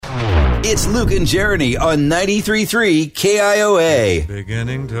It's Luke and Jeriney on 93.3 KIOA.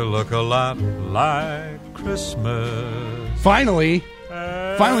 Beginning to look a lot like Christmas. Finally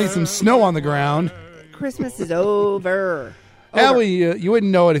some snow on the ground. Christmas is over. Ellie, you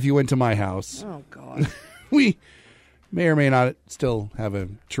wouldn't know it if you went to my house. Oh, God. We may or may not still have a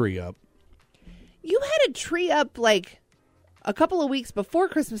tree up. You had a tree up like a couple of weeks before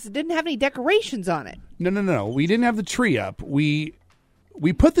Christmas. It didn't have any decorations on it. No. We didn't have the tree up. We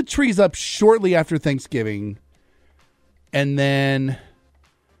put the trees up shortly after Thanksgiving, and then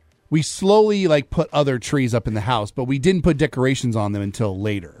we slowly put other trees up in the house, but we didn't put decorations on them until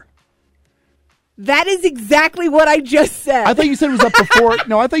later. That is exactly what I just said. I thought you said it was up before.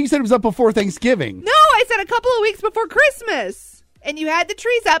 No, I thought you said it was up before Thanksgiving. No, I said a couple of weeks before Christmas. And you had the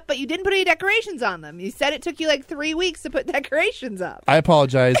trees up, but you didn't put any decorations on them. You said it took you 3 weeks to put decorations up. I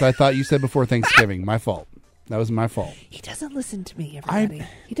apologize. I thought you said before Thanksgiving. My fault. That was my fault. He doesn't listen to me, everybody.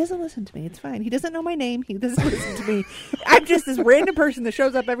 He doesn't listen to me. It's fine. He doesn't know my name. He doesn't listen to me. I'm just this random person that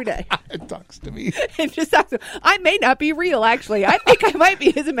shows up every day. It talks to me. It just talks to me. I may not be real, actually. I think I might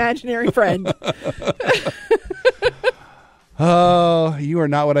be his imaginary friend. Oh, you are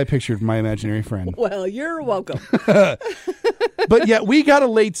not what I pictured for my imaginary friend. Well, you're welcome. But yeah, we got a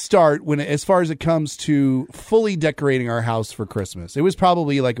late start as far as it comes to fully decorating our house for Christmas. It was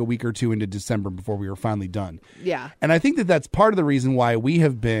probably a week or two into December before we were finally done. Yeah. And I think that's part of the reason why we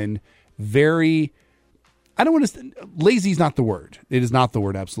have been very, I don't want to, lazy is not the word. It is not the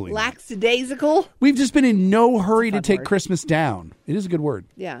word, absolutely. Lackadaisical? We've just been in no hurry to take word. Christmas down. It is a good word.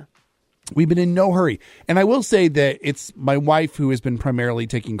 Yeah. We've been in no hurry. And I will say that it's my wife who has been primarily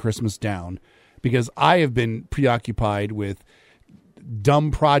taking Christmas down because I have been preoccupied with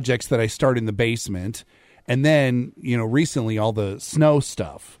dumb projects that I start in the basement. And then, recently all the snow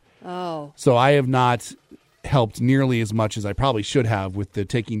stuff. Oh. So I have not helped nearly as much as I probably should have with the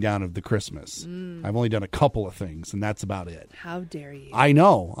taking down of the Christmas. I've only done a couple of things, and that's about it. How dare you? I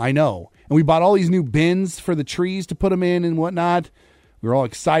know. And we bought all these new bins for the trees to put them in and whatnot. We were all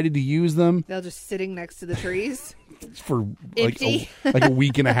excited to use them. They're just sitting next to the trees? For empty? like a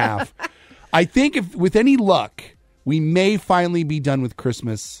week and a half. I think if with any luck, we may finally be done with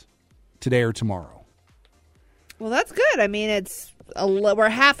Christmas today or tomorrow. Well, that's good. I mean, we're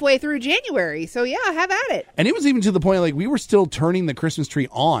halfway through January, so yeah, have at it. And it was even to the point we were still turning the Christmas tree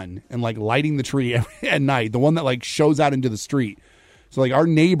on and lighting the tree at night, the one that shows out into the street. So our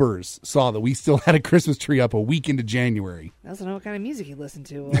neighbors saw that we still had a Christmas tree up a week into January. I also know what kind of music you listen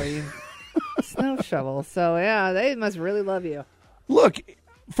to while you snow shovel. So yeah, they must really love you. Look,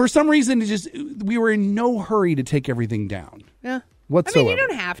 for some reason, we were in no hurry to take everything down. Yeah. Whatsoever. I mean, you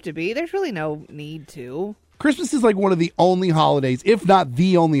don't have to be. There's really no need to. Christmas is one of the only holidays, if not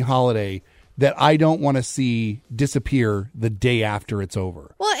the only holiday, that I don't want to see disappear the day after it's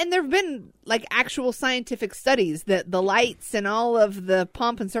over. Well, and there have been actual scientific studies that the lights and all of the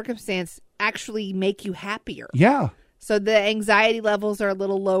pomp and circumstance actually make you happier. Yeah. So the anxiety levels are a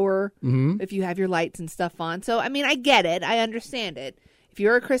little lower if you have your lights and stuff on. So, I mean, I get it. I understand it. If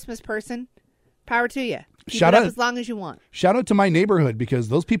you're a Christmas person, power to you. Keep it up as long as you want. Shout out to my neighborhood because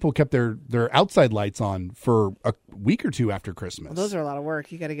those people kept their outside lights on for a week or two after Christmas. Well, those are a lot of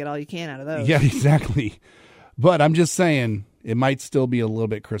work. You got to get all you can out of those. Yeah, exactly. But I'm just saying it might still be a little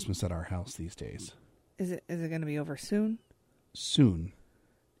bit Christmas at our house these days. Is it going to be over soon?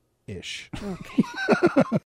 Soon-ish. Okay.